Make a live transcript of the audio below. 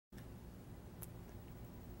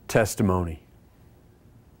testimony.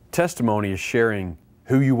 Testimony is sharing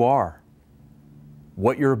who you are,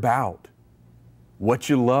 what you're about, what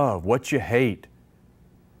you love, what you hate,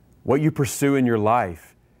 what you pursue in your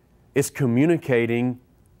life. It's communicating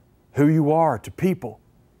who you are to people.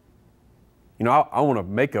 You know, I want to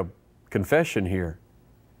make a confession here.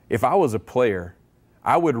 If I was a player,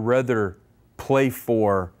 I would rather play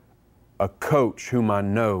for a coach whom I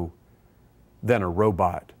know than a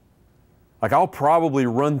robot. Like, I'll probably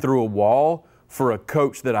run through a wall for a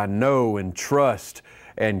coach that I know and trust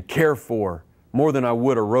and care for more than I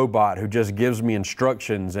would a robot who just gives me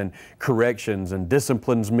instructions and corrections and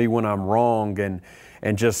disciplines me when I'm wrong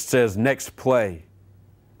and just says, next play.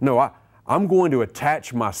 No, I'm going to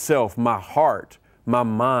attach myself, my heart, my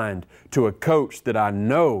mind to a coach that I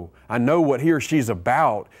know. I know what he or she's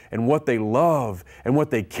about and what they love and what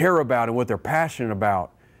they care about and what they're passionate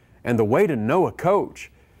about. And the way to know a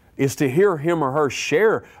coach is to hear him or her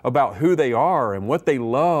share about who they are and what they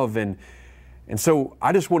love. And so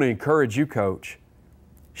I just want to encourage you, coach,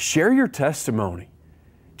 share your testimony.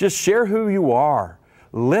 Just share who you are.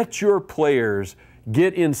 Let your players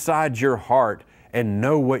get inside your heart and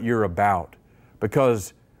know what you're about.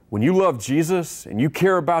 Because when you love Jesus and you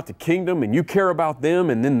care about the kingdom and you care about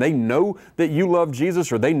them, and then they know that you love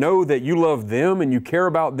Jesus or they know that you love them and you care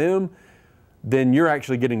about them, then you're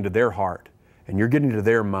actually getting to their heart and you're getting to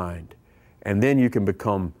their mind. And then you can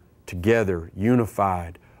become together,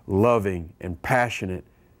 unified, loving, and passionate,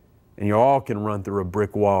 and you all can run through a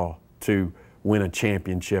brick wall to win a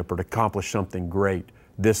championship or to accomplish something great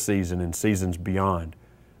this season and seasons beyond.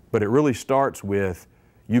 But it really starts with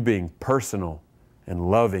you being personal and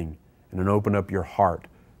loving and then open up your heart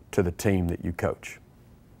to the team that you coach.